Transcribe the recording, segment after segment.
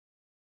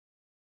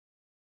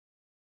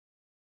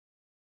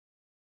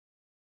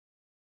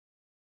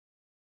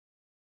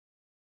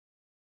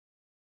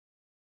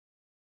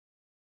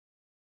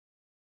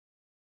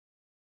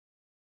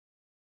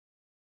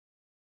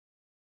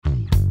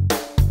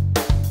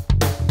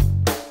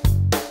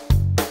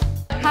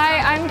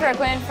I'm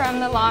Brooklyn from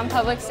the Law and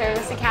Public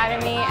Service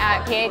Academy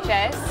at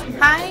PHS.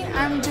 Hi,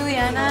 I'm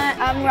Juliana.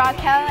 I'm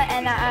Raquel,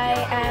 and I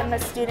am a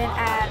student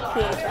at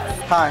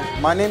PHS. Hi,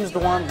 my name is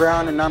Dewan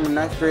Brown, and I'm a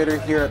 9th grader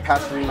here at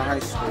Pasadena High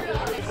School.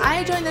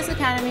 I joined this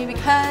academy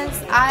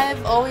because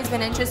I've always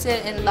been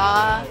interested in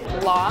law,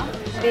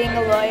 Being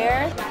a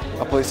lawyer,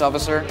 a police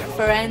officer,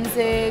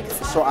 forensics.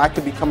 So I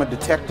could become a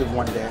detective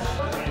one day.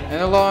 In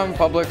the Law and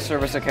Public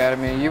Service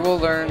Academy, you will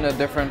learn the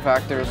different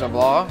factors of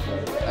law,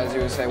 as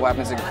you would say, what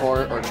happens in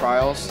court or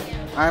trials.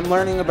 I'm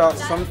learning about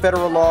some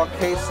federal law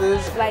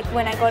cases. like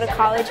when I go to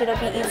college, it'll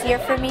be easier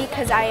for me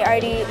because I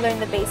already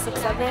learned the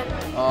basics of it.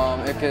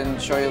 It can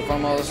show you the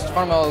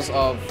fundamentals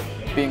of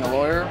being a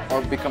lawyer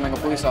or becoming a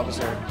police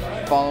officer,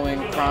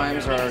 following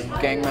crimes or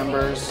gang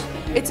members.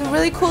 It's a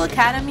really cool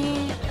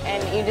academy.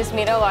 And you just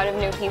meet a lot of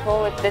new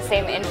people with the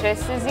same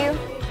interests as you.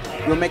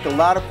 You'll make a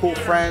lot of cool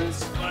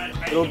friends.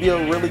 It'll be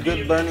a really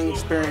good learning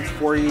experience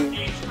for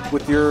you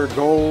with your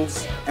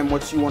goals and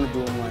what you want to do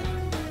in life.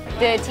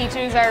 The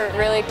teachers are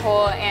really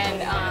cool,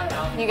 and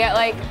you get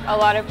like a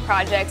lot of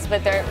projects,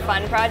 but they're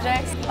fun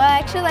projects. Well, I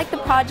actually like the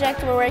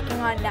project we're working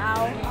on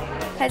now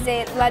because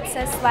it lets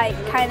us like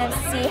kind of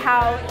see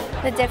how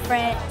the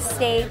different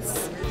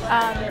states,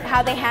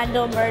 how they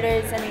handle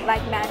murders and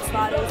like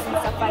manslaughters and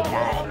stuff like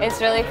that. It's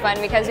really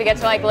fun because we get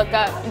to like look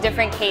up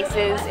different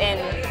cases in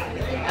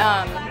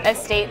a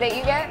state that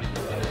you get.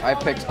 I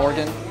picked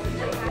Oregon.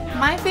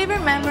 My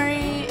favorite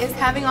memory is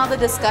having all the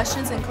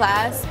discussions in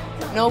class.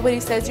 Nobody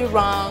says you're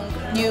wrong.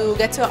 You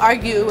get to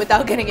argue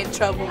without getting in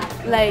trouble.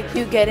 Like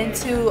you get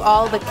into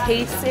all the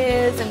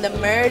cases and the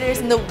murders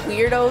and the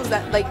weirdos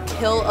that like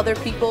kill other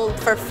people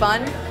for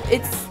fun.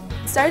 It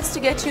starts to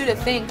get you to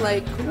think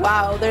like,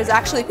 wow, there's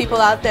actually people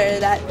out there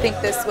that think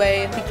this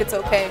way and think it's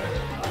okay.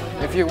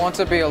 If you want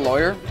to be a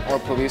lawyer or a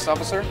police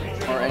officer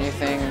or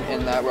anything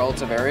in that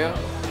relative area,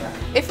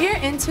 if you're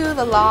into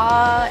the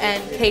law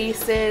and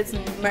cases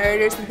and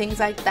murders and things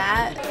like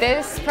that,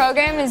 This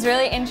program is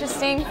really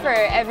interesting for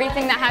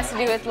everything that has to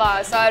do with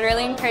law, so I'd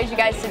really encourage you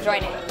guys to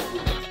join it.